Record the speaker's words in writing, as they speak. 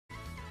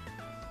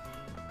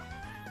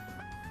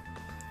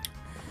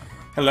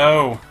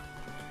Hello.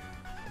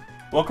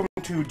 Welcome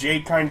to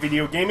Jadekind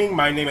Video Gaming.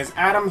 My name is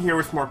Adam, here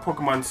with more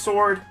Pokémon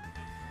Sword.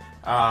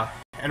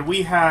 And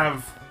we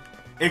have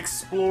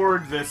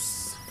explored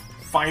this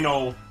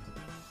final,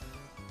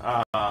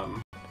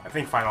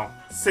 final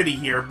city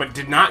here, but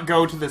did not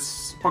go to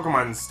this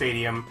Pokémon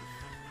Stadium.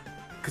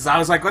 Because I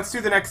was like, let's do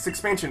the next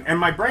expansion. And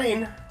my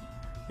brain,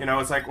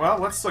 it's like, well,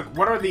 let's look,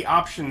 what are the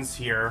options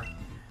here?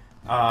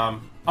 Oh,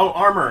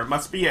 armor, it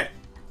must be it.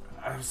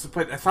 I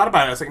thought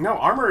about it, I was like, no,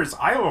 armor is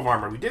Isle of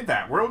Armor, we did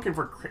that. We're looking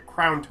for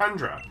Crown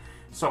Tundra.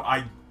 So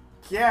I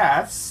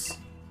guess...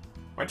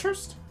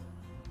 Wedgehurst?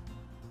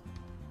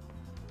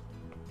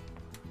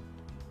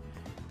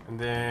 And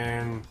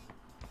then...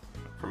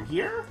 from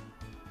here?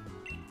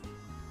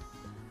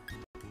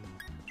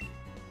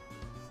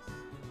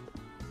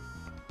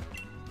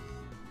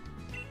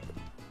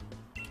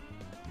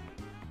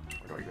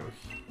 Where do I go?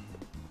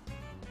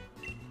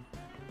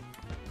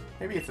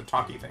 Maybe it's a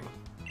talkie thing.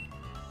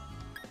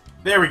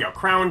 There we go,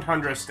 Crown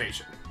Tundra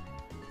Station.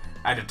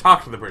 I had to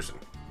talk to the person.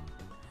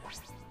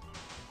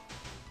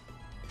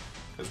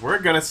 Because we're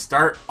gonna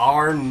start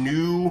our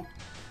new,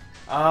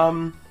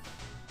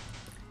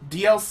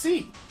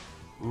 DLC.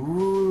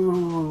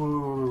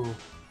 Ooh,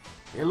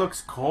 it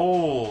looks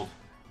cold.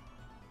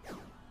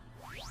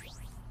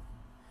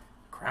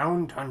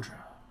 Crown Tundra.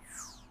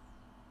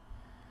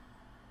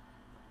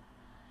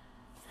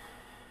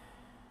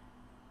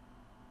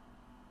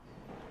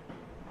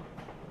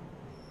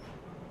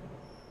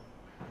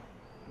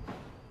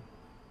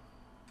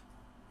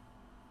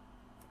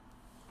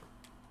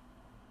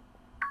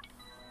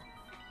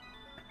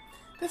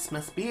 This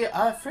must be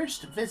our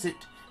first visit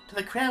to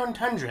the Crown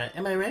Tundra,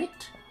 am I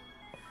right?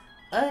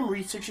 I'm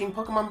researching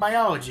Pokemon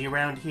biology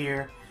around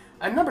here.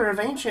 A number of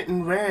ancient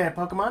and rare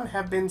Pokemon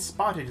have been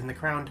spotted in the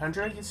Crown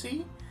Tundra, you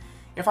see?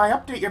 If I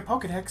update your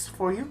Pokedex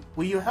for you,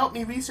 will you help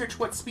me research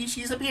what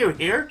species appear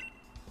here?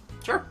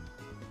 Sure.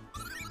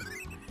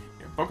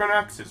 Your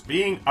Pokedex is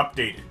being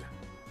updated.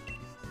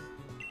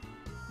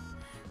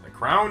 The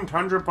Crown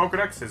Tundra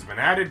Pokedex has been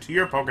added to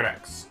your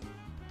Pokedex.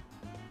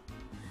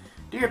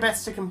 Do your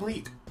best to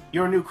complete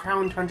your new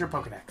Crown Tundra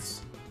Pokedex.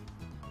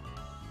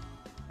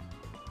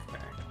 Okay.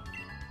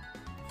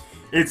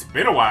 It's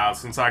been a while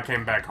since I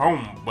came back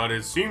home, but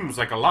it seems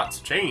like a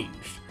lot's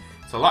changed.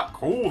 It's a lot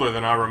colder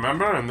than I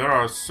remember, and there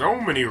are so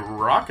many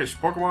rockish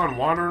Pokemon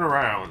wandering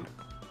around.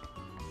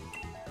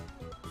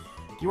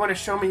 Do you want to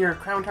show me your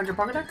Crown Tundra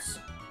Pokedex?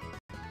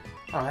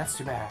 Oh, that's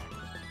too bad.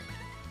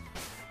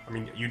 I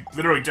mean, you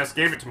literally just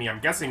gave it to me. I'm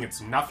guessing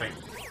it's nothing.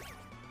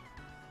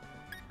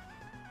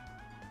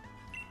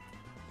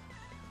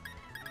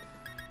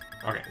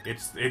 Okay,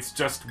 it's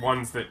just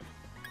ones that,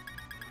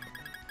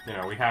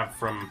 we have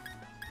from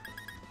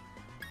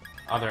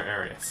other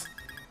areas.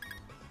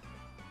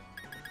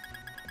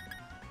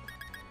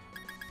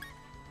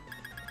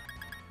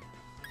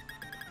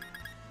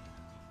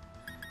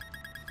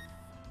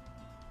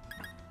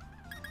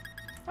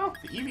 Oh,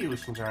 the Eevee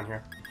evolutions are on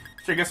here.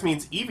 Which I guess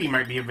means Eevee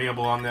might be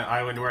available on the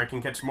island where I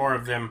can catch more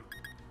of them.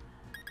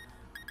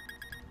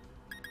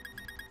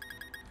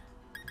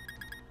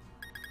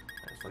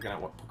 Looking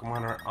at what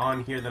Pokemon are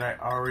on here that I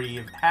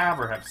already have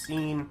or have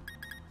seen.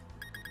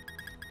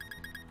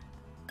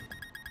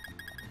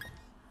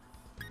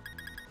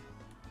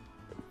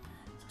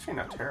 It's actually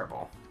not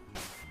terrible.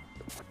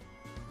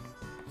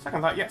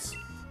 Second thought, yes.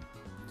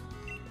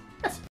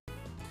 Yes.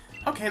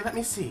 Okay, let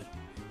me see.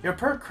 Your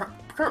current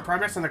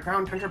progress in the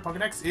Crown Tundra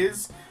Pokedex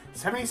is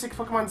 76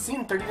 Pokemon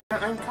seen,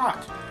 39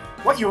 caught.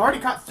 What, you already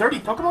caught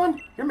 30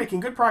 Pokemon? You're making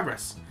good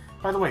progress.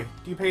 By the way,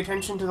 do you pay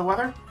attention to the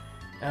weather?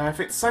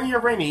 If it's sunny or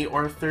rainy,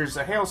 or if there's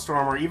a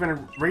hailstorm or even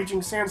a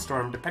raging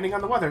sandstorm, depending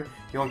on the weather,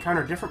 you'll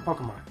encounter different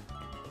Pokemon.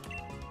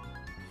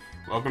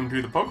 Welcome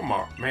to the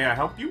Pokemon. May I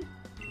help you?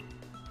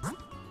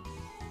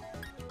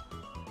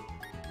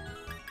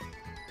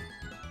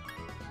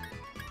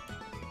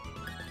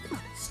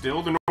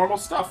 Still the normal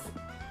stuff.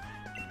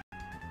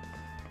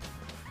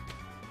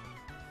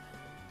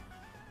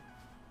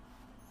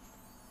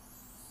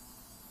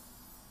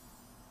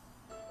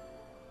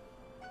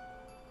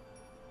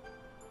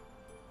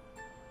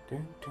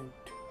 Dun, dun,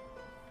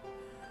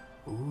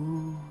 dun.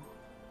 Ooh.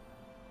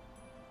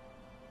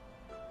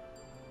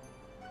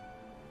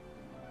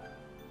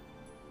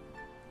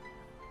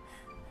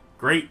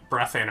 Great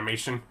breath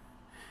animation.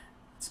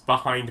 It's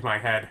behind my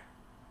head.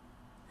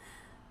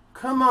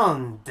 Come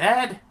on,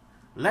 Dad.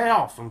 Lay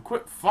off and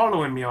quit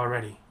following me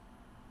already.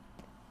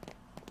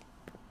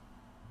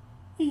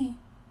 I'm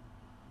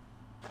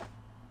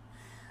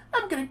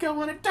gonna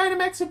go on a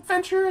Dynamax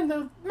adventure in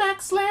the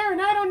Max Lair,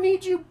 and I don't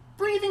need you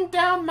breathing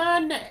down my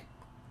neck.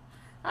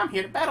 I'm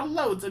here to battle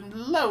loads and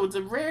loads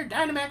of rare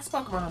Dynamax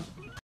Pokemon.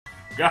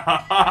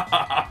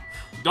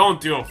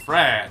 Don't you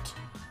fret.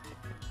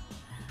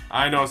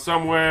 I know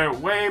somewhere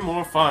way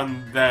more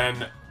fun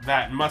than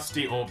that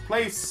musty old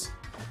place.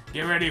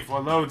 Get ready for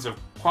loads of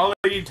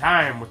quality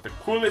time with the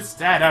coolest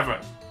dad ever.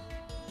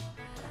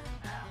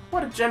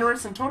 What a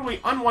generous and totally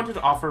unwanted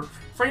offer.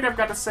 Afraid I've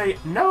got to say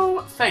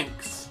no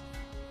thanks.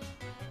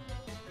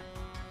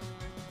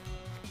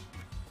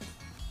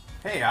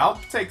 Hey, I'll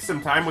take some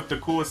time with the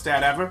coolest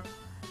dad ever.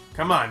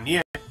 Come on,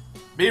 yeah.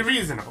 Be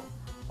reasonable.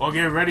 Or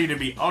get ready to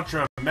be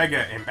ultra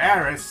mega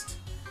embarrassed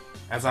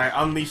as I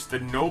unleash the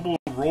noble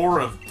roar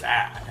of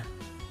dad.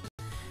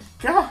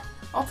 Yeah,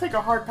 I'll take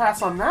a hard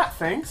pass on that,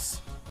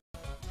 thanks.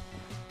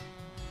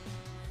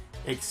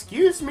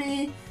 Excuse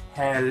me?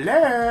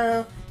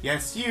 Hello?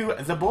 Yes, you,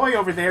 the boy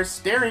over there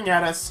staring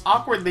at us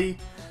awkwardly.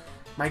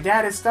 My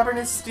dad is stubborn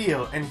as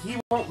steel, and he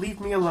won't leave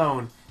me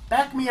alone.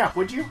 Back me up,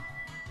 would you?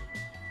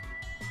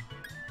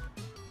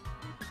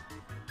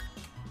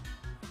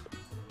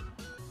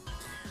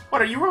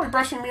 What, are you really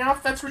brushing me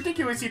off? That's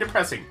ridiculously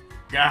depressing.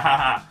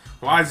 Gahaha.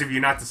 Wise of you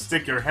not to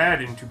stick your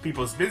head into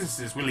people's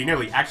businesses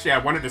willy-nilly. Actually, I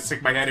wanted to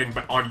stick my head in,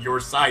 but on your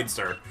side,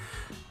 sir.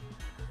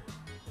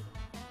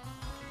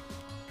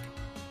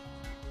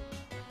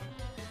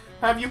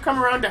 Have you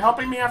come around to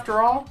helping me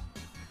after all?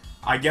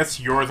 I guess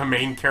you're the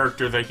main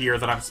character here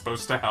that I'm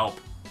supposed to help.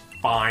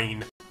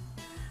 Fine.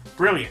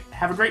 Brilliant.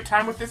 Have a great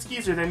time with this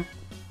geezer, then.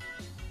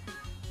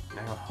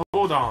 Now,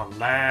 hold on,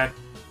 lad.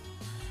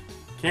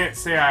 Can't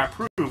say I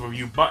approve of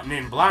you butting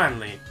in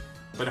blindly,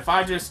 but if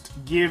I just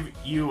give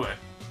you a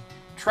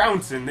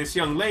trouncing this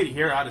young lady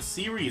here ought to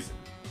see reason.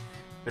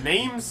 The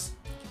name's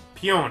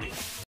Peony.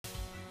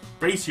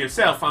 Brace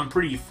yourself, I'm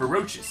pretty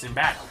ferocious in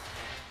battle.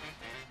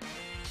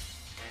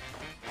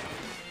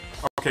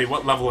 Okay,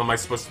 what level am I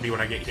supposed to be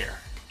when I get here?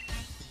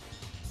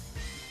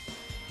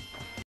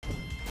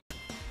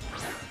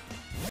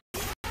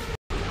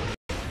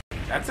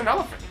 That's an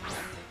elephant.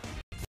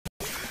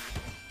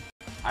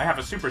 I have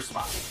a super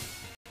spot.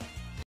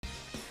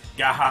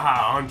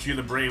 Gahaha, aren't you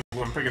the brave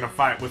one picking a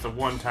fight with a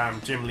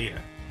one-time gym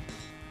leader?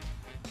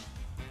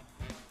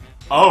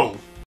 Oh.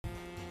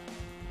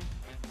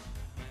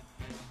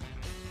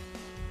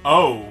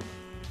 Oh.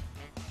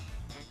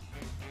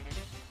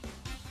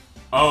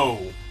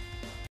 Oh.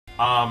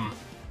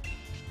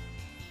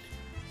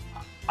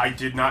 I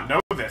did not know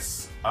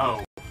this.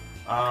 Oh.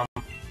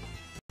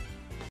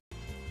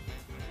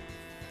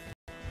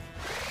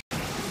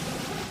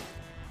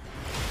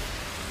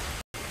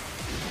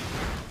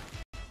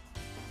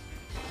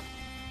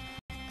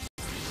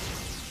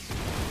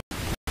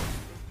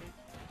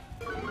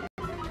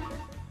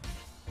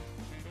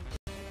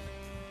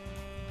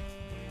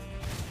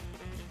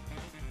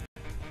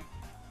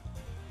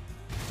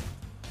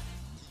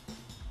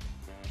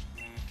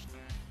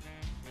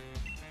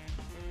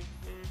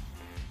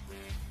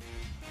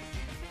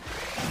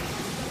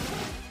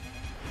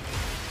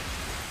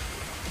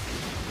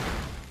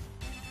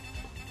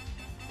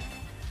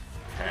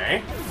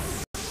 Okay.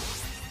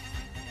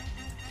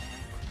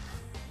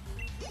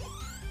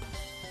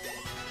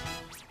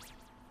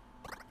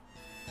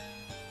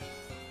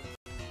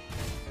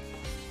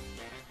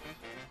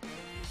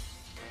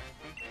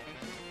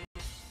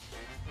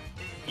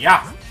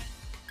 Yeah.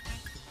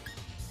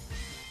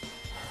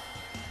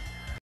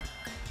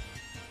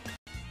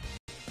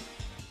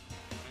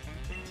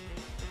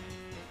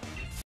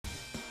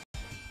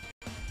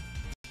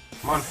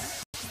 Come on.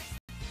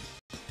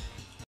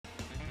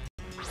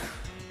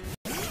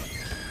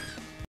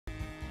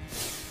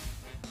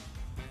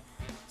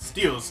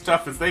 Steel's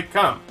tough as they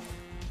come.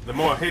 The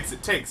more hits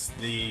it takes,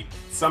 the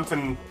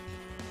something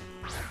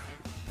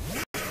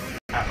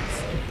happens.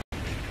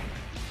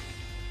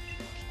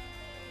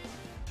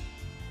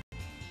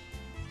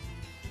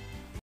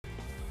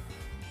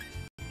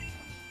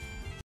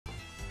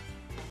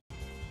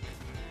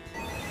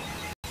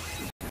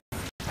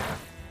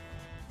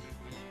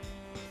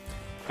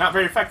 Not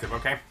very effective,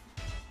 okay?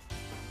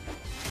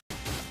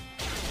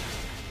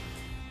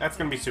 That's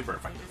gonna be super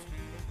effective.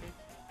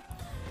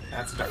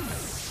 That's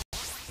darkness.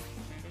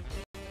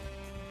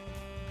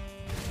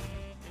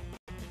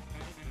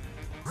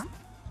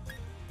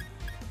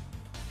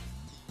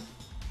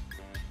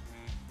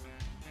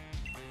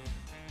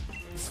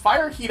 Does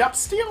fire heat up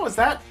steel? Is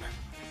that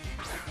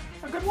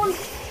a good one?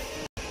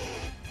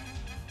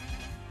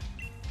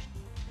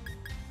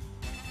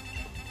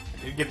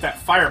 You get that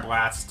fire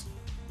blast.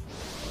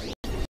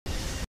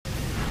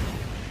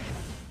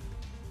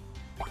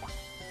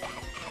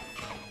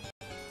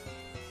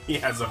 He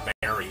has a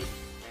berry.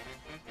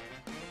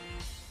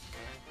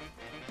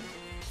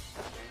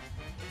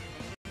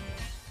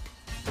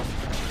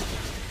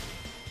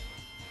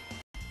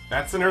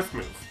 That's an earth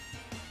move.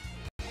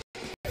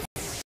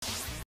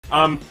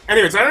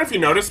 Anyways, I don't know if you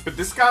noticed, but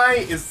this guy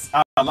is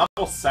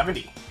level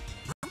 70.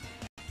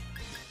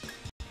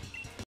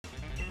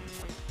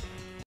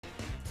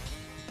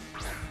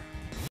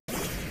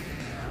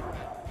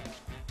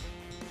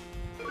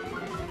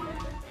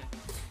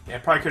 Yeah, I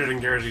probably could have done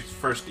Gyarados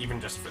first,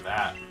 even just for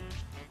that.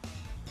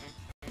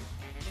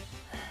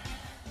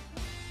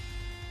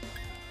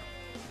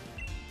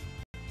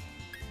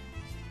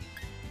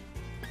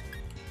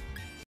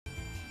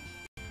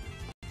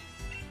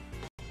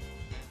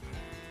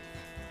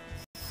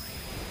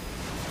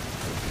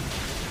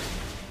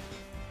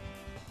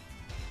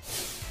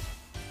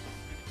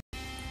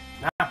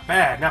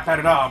 Not bad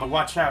at all, but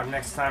watch out,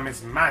 next time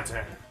it's my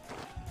turn.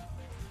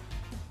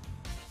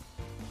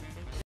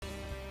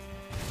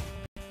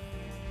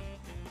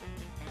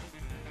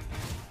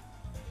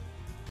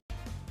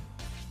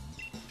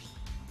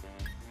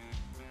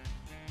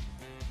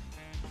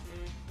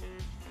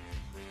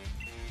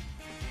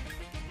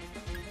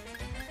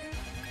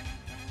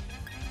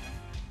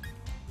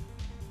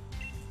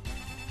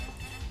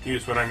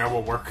 Use what I know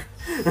will work.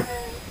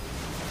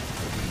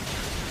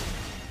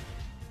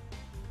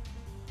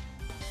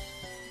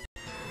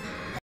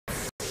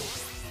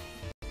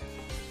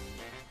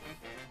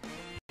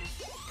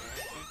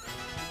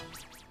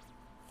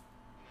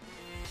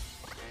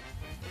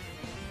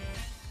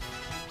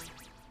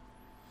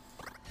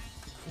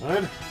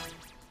 Good.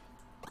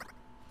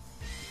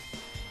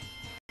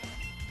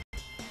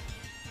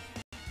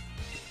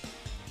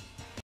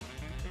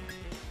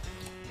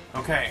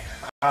 Okay.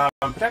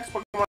 Protects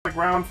Pokemon on the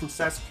ground from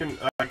stress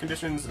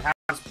conditions and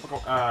has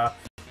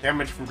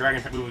damage from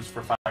dragon type moves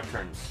for 5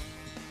 turns.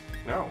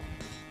 No.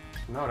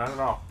 No, not at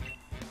all.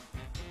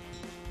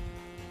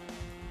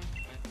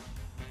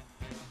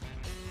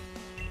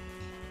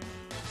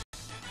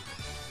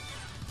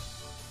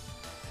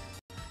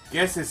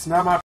 Guess it's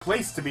not my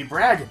place to be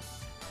bragging.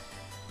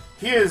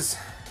 Here's,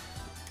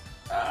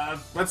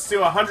 let's do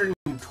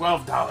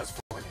 $112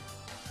 for you.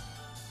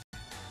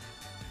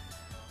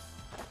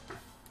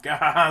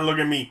 God, look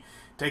at me,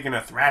 taking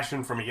a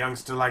thrashing from a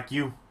youngster like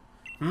you.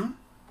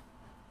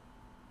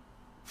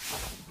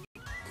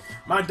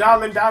 My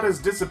darling daughter's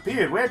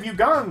disappeared. Where have you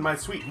gone, my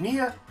sweet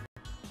Nia?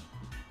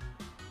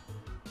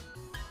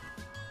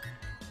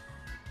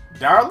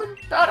 Darling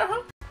daughter,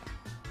 huh?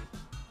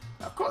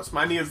 Of course,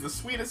 my Nia's the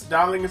sweetest,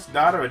 darlingest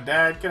daughter a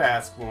dad could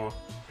ask for.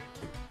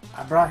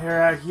 I brought her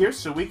out here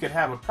so we could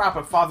have a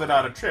proper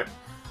father-daughter trip.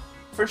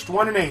 First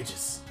one in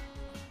ages.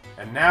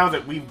 And now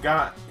that we've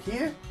got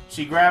here,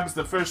 she grabs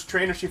the first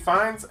trainer she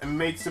finds and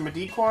makes him a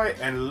decoy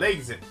and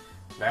legs it.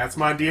 That's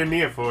my dear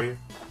Nia for you.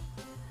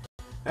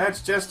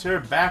 That's just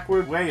her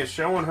backward way of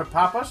showing her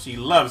papa she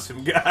loves him.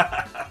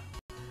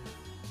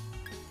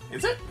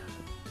 Is it?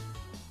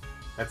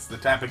 That's the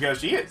type of girl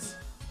she is.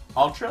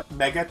 Ultra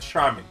mega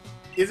charming,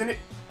 isn't it?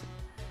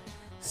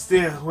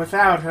 Still,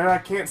 without her, I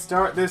can't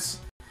start this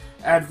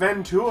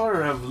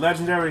adventure of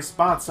legendary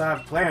spots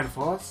I've planned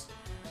for us.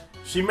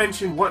 She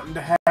mentioned wanting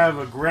to have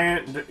a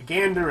grand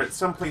gander at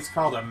some place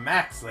called a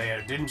Max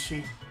Lair, didn't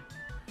she?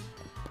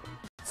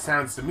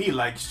 Sounds to me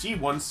like she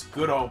wants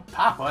good old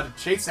Papa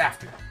to chase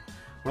after.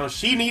 Well,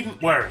 she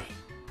needn't worry.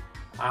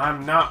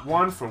 I'm not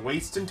one for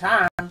wasting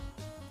time.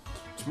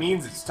 Which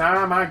means it's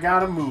time I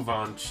gotta move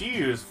on.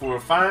 Cheers for a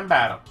fine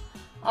battle.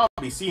 I'll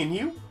be seeing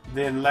you,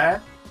 then,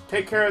 lad.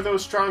 Take care of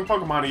those strong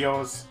Pokemon of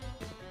yours.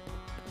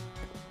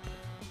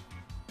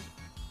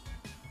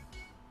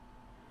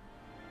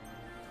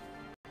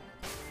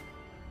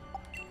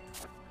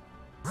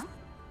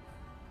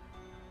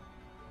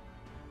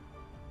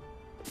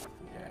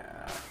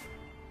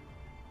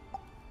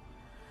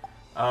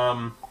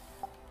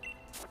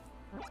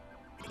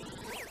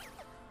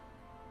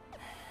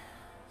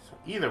 So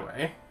either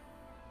way,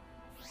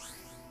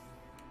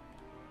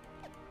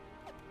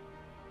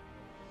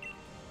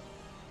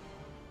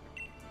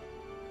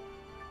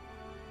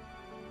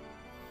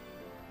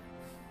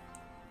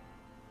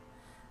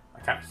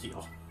 I gotta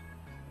heal.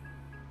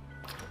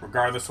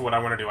 Regardless of what I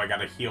want to do, I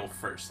gotta heal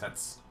first.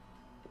 That's...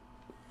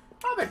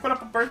 Oh, they put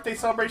up a birthday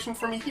celebration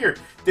for me here.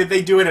 Did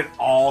they do it at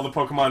all the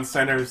Pokemon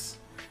centers?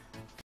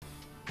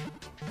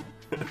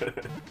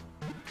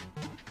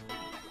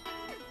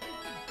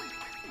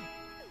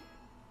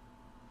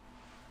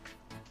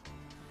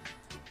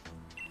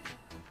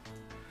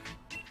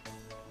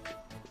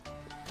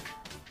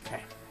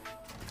 Okay.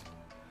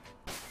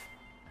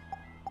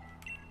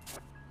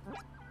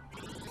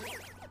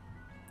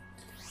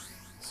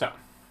 So.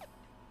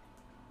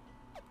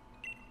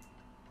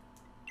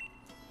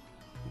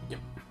 Yep.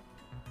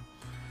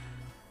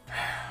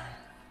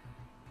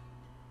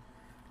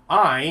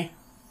 I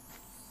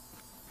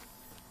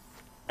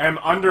am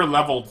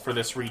underleveled for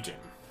this region.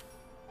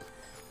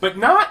 But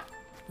not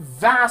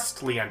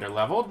vastly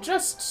underleveled,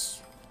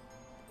 just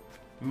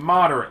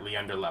moderately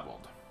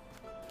underleveled.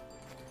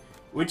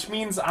 Which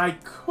means I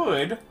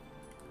could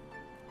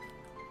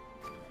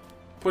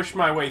push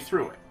my way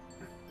through it.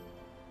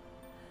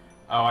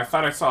 Oh, I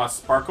thought I saw a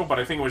sparkle, but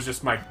I think it was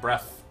just my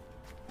breath.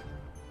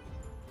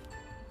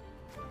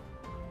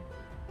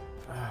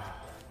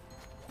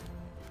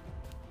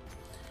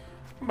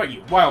 What about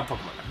you, wild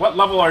Pokemon? What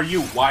level are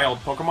you, wild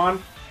Pokemon?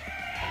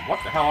 What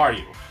the hell are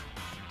you?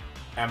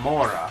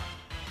 Amora.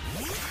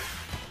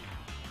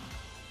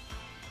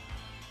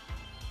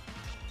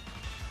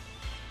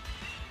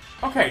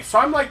 Okay, so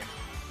I'm like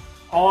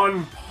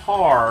on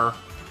par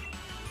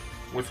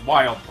with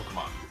wild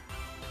Pokemon.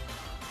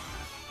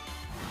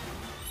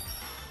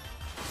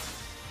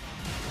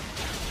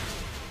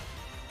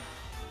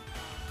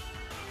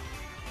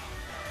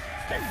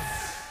 Okay.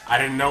 I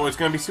didn't know it was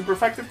going to be super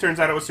effective. Turns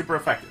out it was super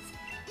effective.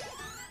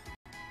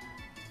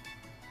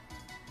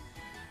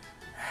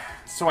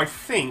 So I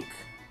think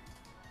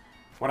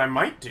what I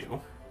might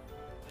do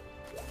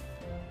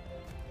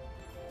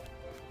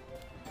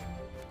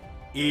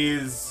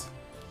is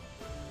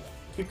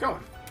keep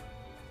going.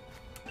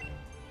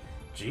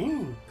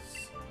 Jinx.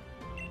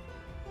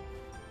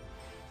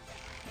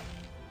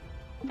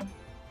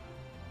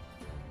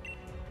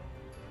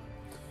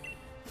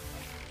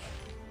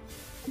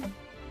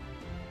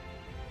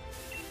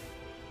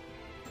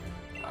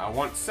 I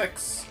want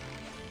 6.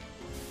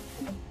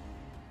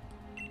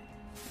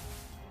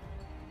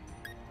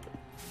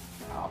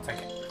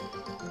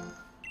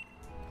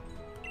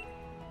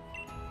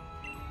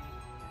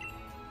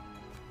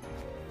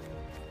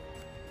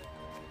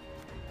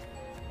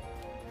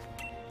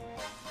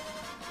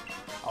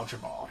 Ultra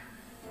Ball.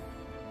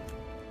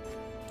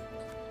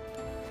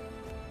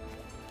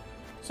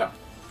 So,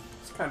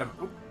 it's kind of...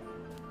 Oop.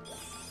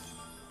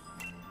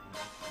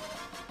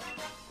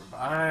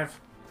 Revive.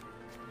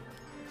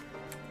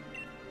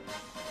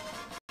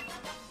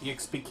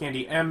 EXP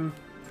Candy M.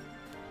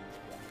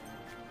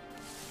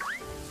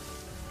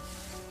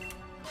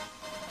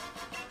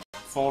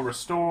 Full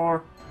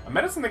Restore. A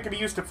medicine that can be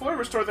used to fully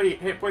restore the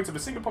hit points of a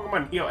single Pokemon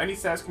and heal any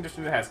status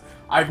condition it has.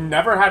 I've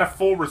never had a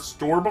full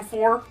restore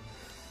before.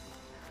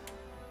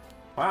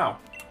 Wow.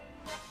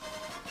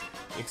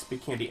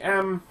 XP Candy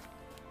M.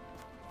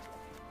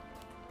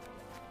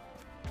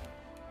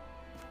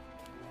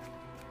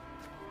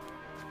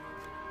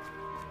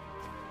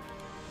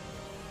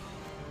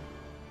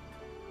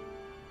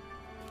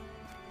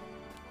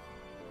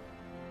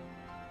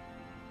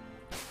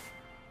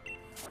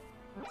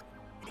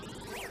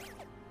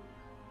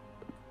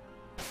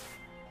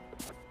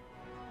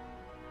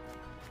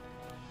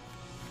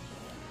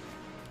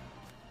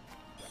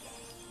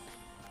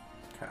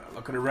 Kind of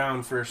looking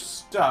around for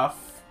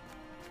stuff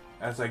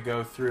as I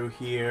go through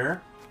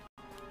here.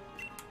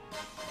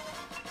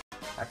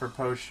 Hyper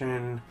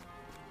Potion.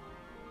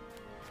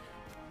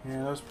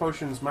 Yeah, those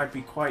potions might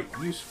be quite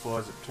useful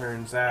as it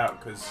turns out,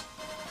 because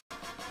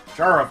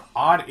Jar of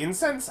Odd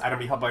Incense. Item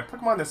be held by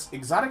Pokemon. This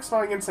exotic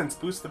smelling incense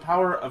boosts the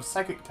power of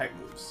psychic type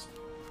moves.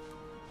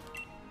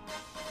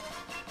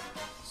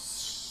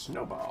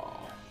 Snowball.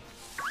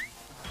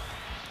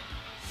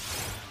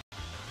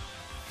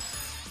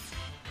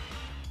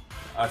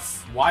 A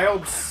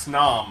Wild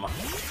Snom.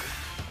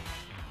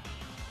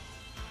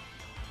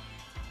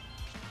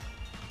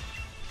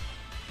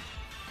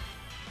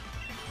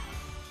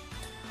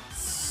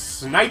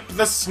 Snipe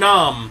the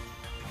Snom.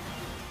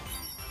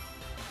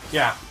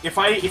 Yeah, if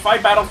I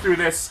battle through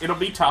this, it'll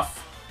be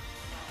tough.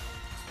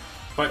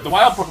 But the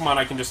wild Pokemon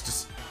I can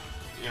just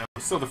you know,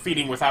 still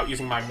defeating without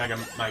using my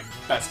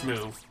best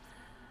move.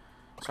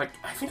 So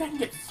I think I can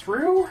get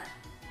through.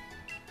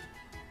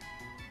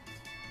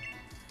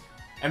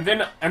 And then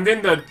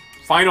the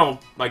final,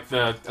 like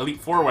the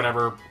Elite Four or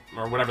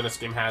whatever this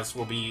game has,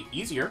 will be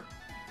easier.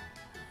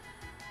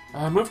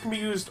 Move can be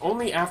used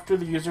only after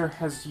the user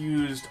has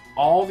used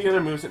all the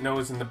other moves it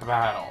knows in the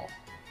battle.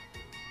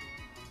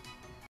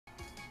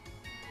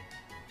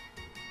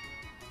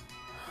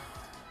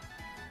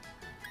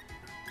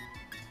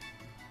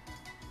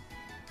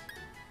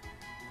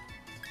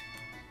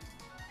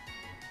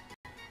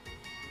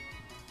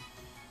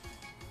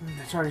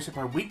 The target hit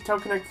by weak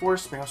Telekinetic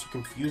Force may also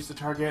confuse the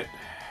target.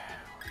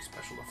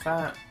 Special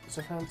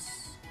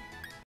defense.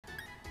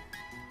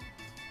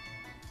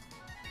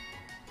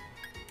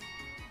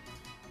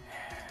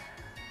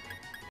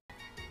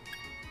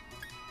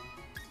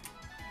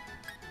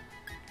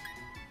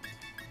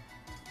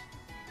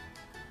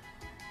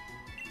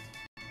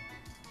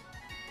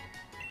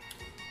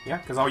 Yeah,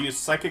 because I'll use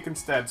Psychic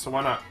instead, so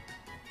why not?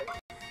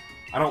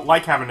 I don't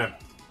like having to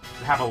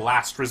have a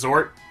last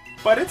resort,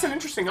 but it's an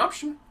interesting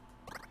option.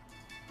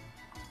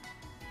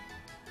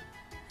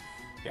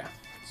 Yeah,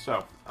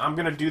 so I'm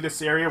gonna do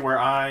this area where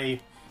I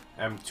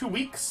am 2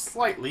 weak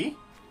slightly.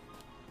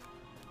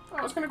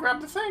 I was gonna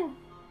grab the thing.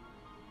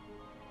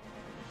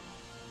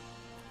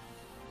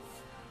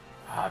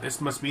 Ah, this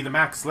must be the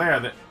Max Lair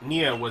that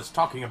Nia was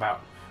talking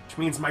about. Which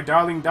means my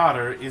darling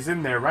daughter is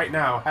in there right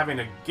now having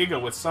a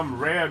giggle with some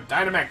rare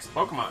Dynamax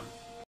Pokemon.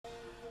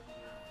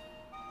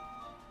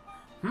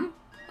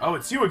 Oh,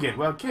 it's you again.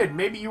 Well, kid,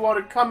 maybe you ought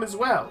to come as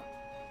well.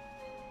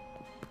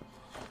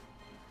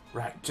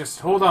 Right, just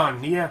hold on,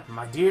 Nia,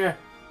 my dear.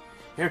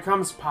 Here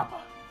comes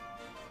Papa.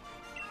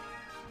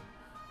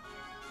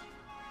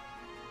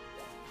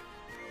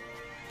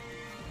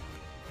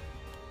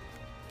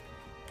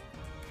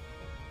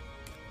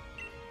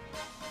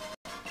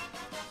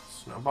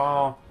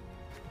 Snowball.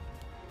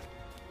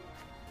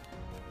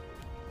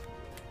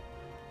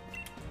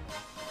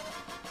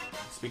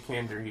 Speak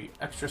Candy,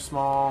 extra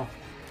small.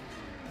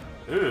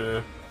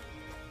 Ugh.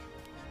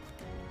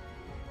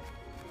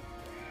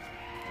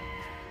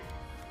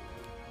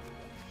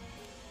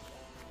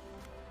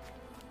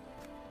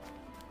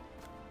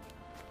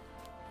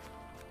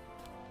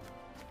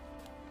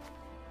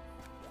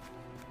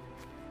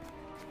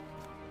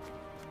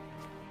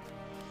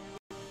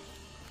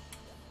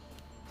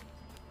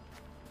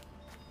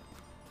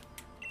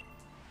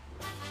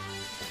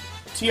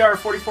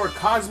 TR-44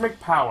 Cosmic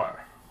Power.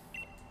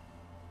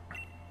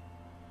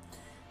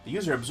 The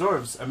user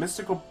absorbs a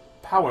mystical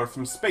power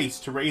from space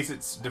to raise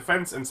its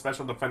defense and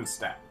special defense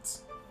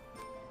stats.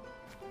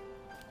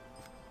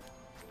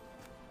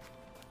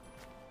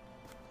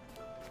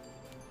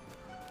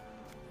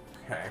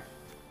 Okay.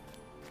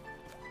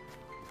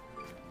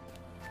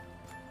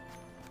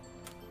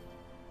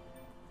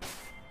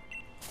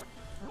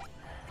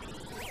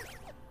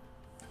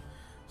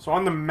 So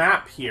on the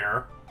map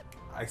here,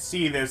 I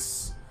see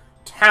this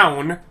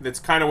town that's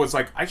kind of was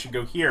like, I should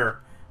go here.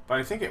 But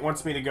I think it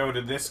wants me to go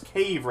to this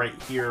cave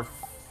right here.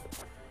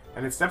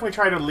 And it's definitely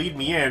trying to lead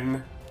me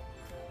in.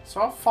 So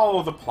I'll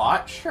follow the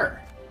plot,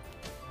 sure.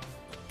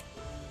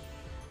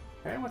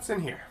 Okay, what's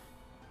in here?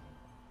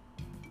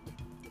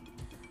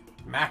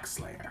 Max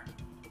Slayer.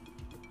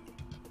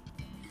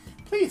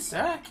 Please,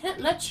 sir, I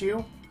can't let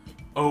you.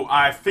 Oh,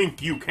 I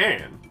think you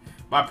can.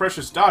 My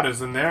precious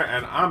daughter's in there,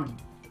 and I'm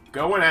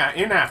going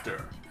in after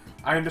her.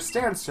 I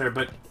understand, sir,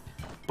 but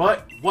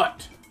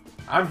what?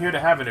 I'm here to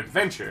have an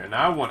adventure, and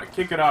I want to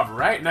kick it off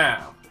right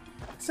now.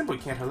 I simply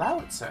can't allow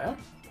it, sir.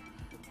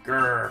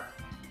 Grr.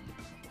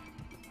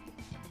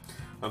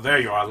 Well, there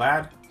you are,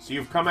 lad. So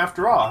you've come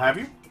after all, have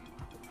you?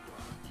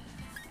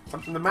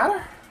 Something the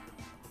matter?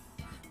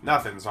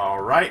 Nothing's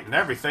all right, and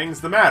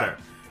everything's the matter.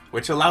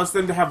 Which allows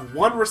them to have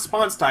one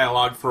response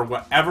dialogue for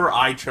whatever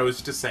I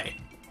chose to say.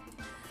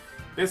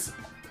 This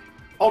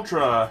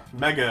ultra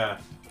mega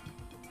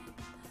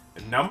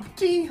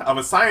numpty of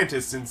a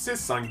scientist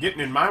insists on getting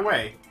in my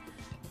way.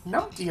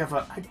 Numpty of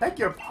a... I beg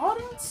your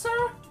pardon,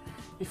 sir?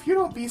 If you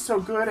don't be so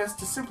good as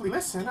to simply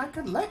listen, I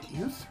could let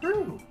you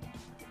through.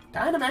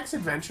 Dynamax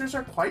adventures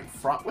are quite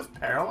fraught with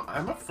peril,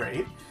 I'm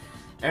afraid.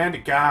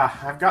 And, gah,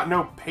 I've got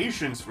no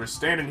patience for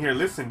standing here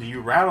listening to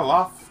you rattle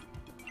off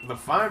the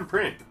fine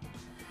print.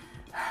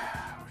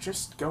 We're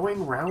just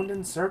going round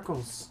in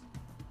circles.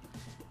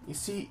 You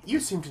see, you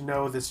seem to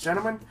know this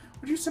gentleman.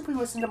 Would you simply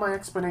listen to my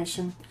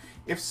explanation?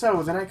 If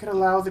so, then I could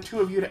allow the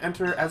two of you to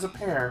enter as a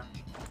pair.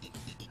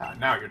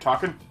 Now you're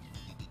talking.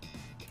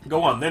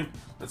 Go on, then.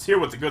 Let's hear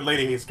what the good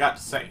lady has got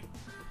to say.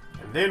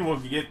 And then we'll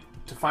get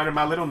to finding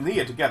my little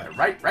Nia together,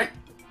 right?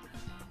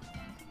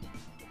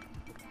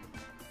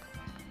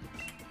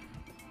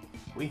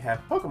 We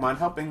have Pokemon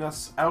helping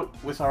us out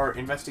with our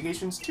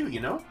investigations too, you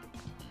know?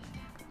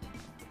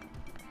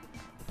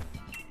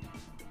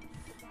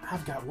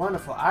 I've got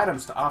wonderful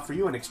items to offer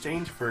you in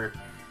exchange for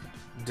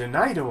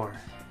Denidor.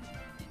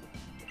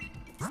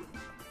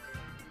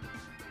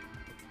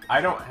 I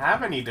don't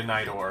have any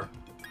Denidor.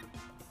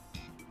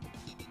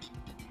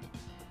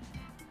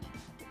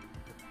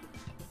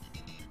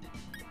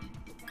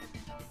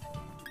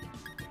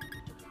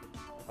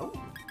 Oh.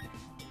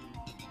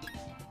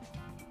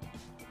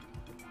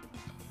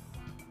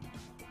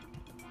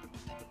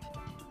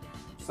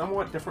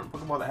 Somewhat different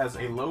Pokemon that has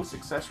a low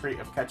success rate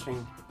of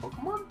catching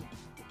Pokemon?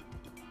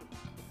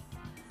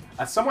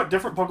 A somewhat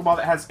different Pokeball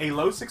that has a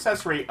low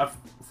success rate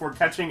for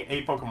catching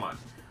a Pokemon.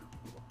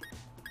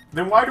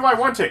 Then why do I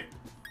want it?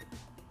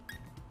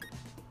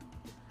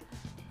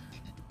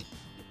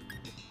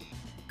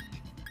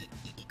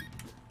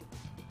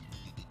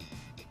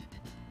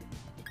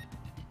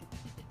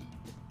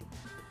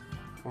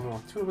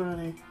 More 2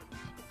 ability.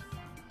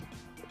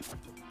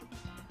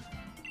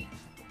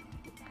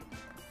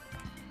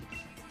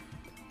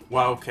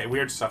 Well, okay,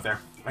 weird stuff there.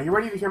 Are you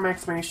ready to hear my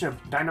explanation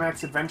of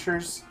Dynamax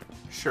Adventures?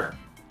 Sure.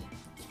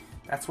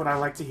 That's what I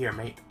like to hear,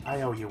 mate.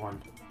 I owe you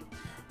one.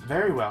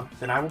 Very well,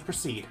 then I will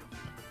proceed.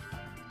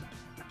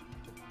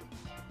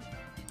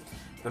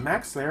 The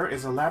Max Lair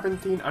is a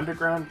labyrinthine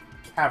underground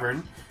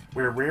cavern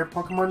where rare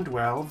Pokemon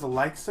dwell, the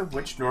likes of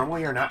which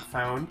normally are not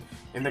found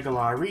in the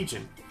Galar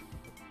region.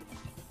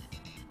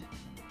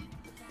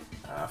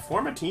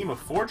 Form a team of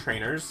 4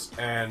 trainers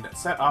and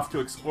set off to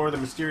explore the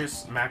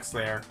mysterious Max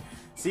Lair.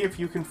 See if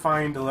you can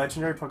find a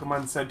legendary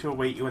Pokemon said to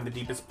await you in the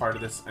deepest part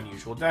of this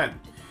unusual den.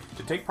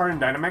 To take part in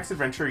Dynamax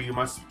Adventure, you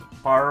must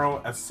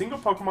borrow a single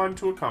Pokemon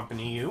to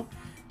accompany you.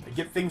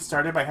 Get things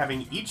started by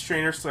having each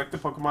trainer select the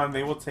Pokemon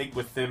they will take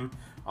with them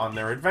on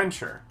their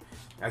adventure.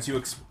 As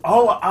you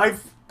Oh,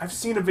 I've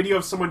seen a video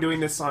of someone doing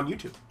this on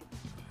YouTube.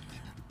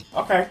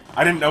 Okay,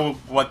 I didn't know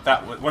what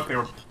they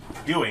were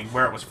doing,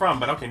 where it was from,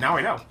 but okay, now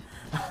I know.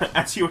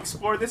 As you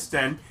explore this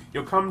den,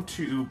 you'll come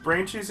to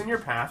branches in your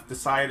path.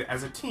 Decide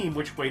as a team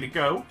which way to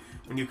go.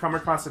 When you come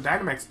across a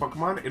Dynamax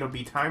Pokemon, it'll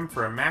be time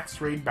for a Max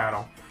Raid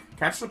battle.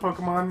 Catch the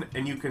Pokemon,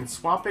 and you can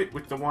swap it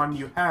with the one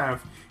you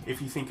have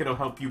if you think it'll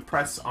help you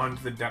press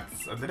onto the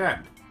depths of the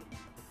den.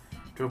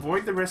 To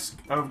avoid the risk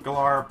of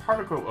Galar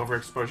particle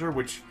overexposure,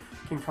 which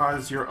can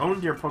cause your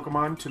own dear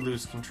Pokemon to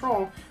lose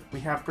control, we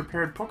have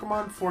prepared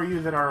Pokemon for you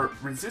that are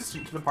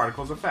resistant to the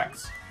particle's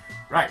effects.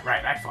 Right,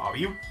 I follow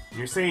you.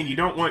 You're saying you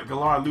don't want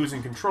Galar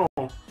losing control,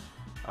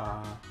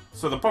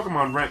 so the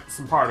Pokemon rent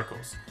some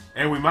particles.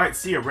 And we might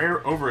see a rare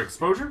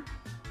overexposure?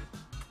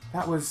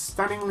 That was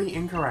stunningly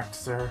incorrect,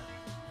 sir.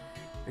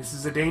 This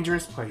is a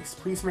dangerous place.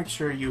 Please make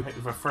sure you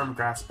have a firm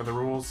grasp of the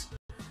rules.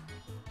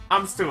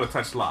 I'm still a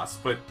touch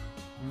lost, but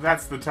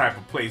that's the type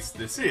of place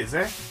this is,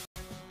 eh?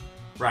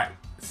 Right.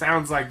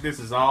 Sounds like this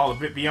is all a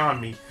bit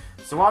beyond me,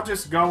 so I'll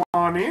just go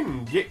on in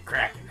and get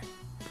cracking.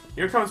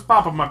 Here comes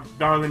Papa, my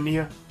darling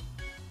Nia.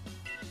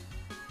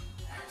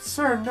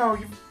 Sir, no,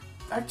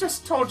 I've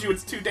just told you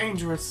it's too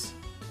dangerous.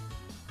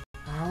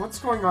 What's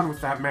going on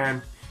with that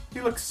man? He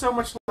looks so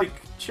much like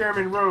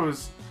Chairman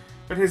Rose,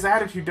 but his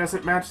attitude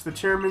doesn't match the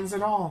chairman's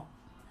at all.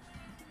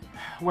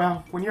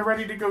 Well, when you're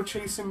ready to go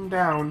chase him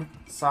down,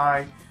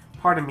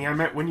 pardon me, I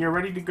meant when you're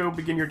ready to go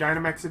begin your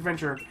Dynamax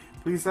adventure,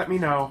 please let me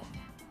know.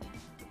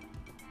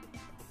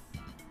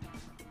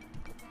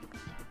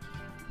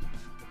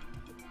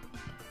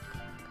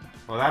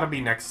 Well, that'll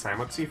be next time.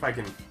 Let's see if I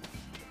can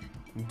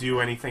do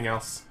anything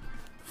else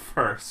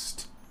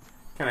first.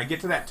 Can I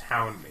get to that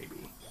town,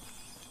 maybe?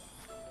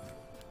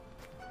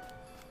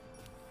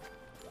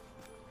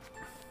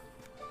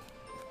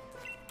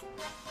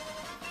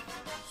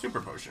 Super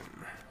potion.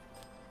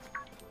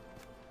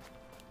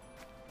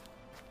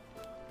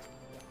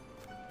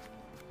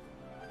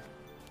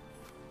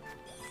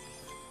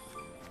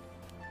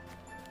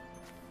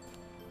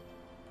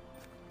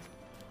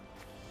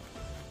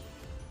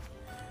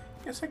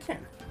 Yes, I can.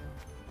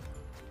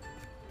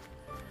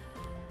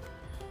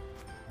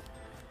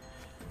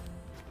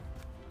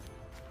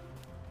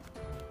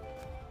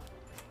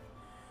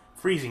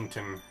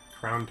 Freezington,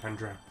 Crown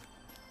Tundra.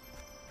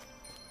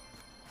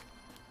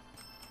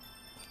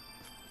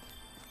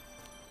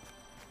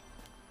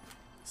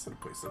 This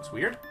little place looks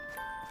weird.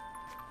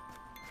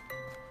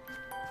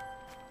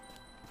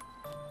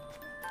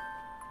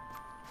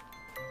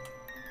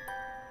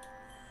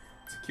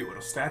 It's a cute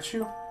little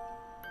statue.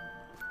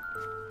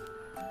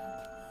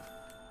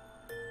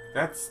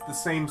 That's the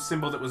same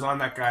symbol that was on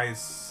that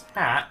guy's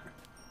hat.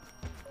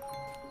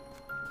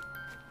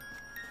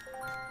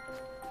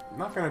 I'm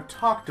not gonna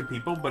talk to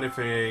people, but if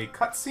a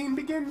cutscene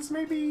begins,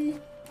 maybe?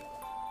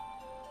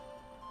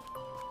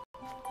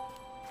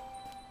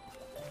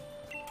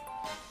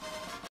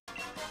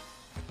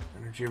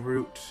 Energy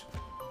root.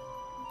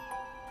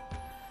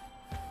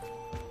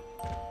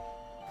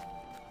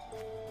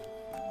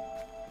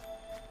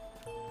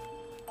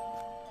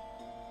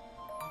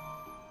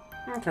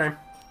 Okay.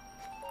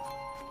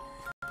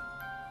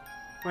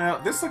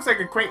 Well, this looks like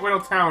a quaint little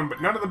town, but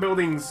none of the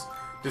buildings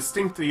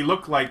distinctly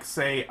look like,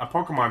 say, a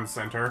Pokemon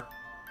Center.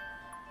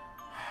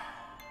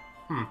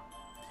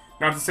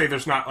 Not to say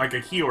there's not, like, a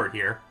healer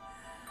here.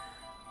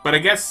 But I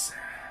guess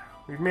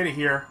we've made it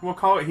here. We'll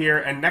call it here,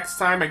 and next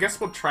time, I guess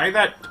we'll try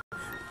that...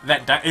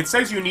 It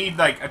says you need,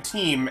 like, a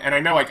team, and I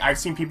know, like, I've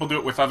seen people do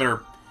it with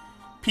other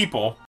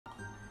people.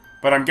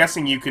 But I'm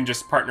guessing you can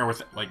just partner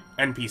with, like,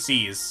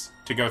 NPCs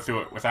to go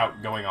through it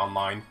without going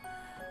online.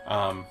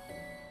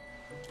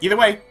 Either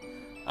way,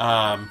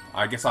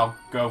 I guess I'll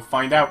go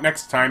find out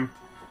next time.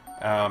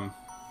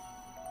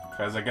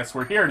 Because I guess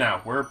we're here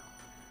now.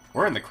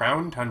 We're in the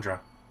Crown Tundra.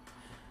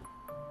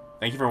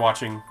 Thank you for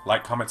watching.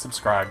 Like, comment,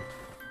 subscribe.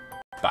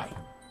 Bye.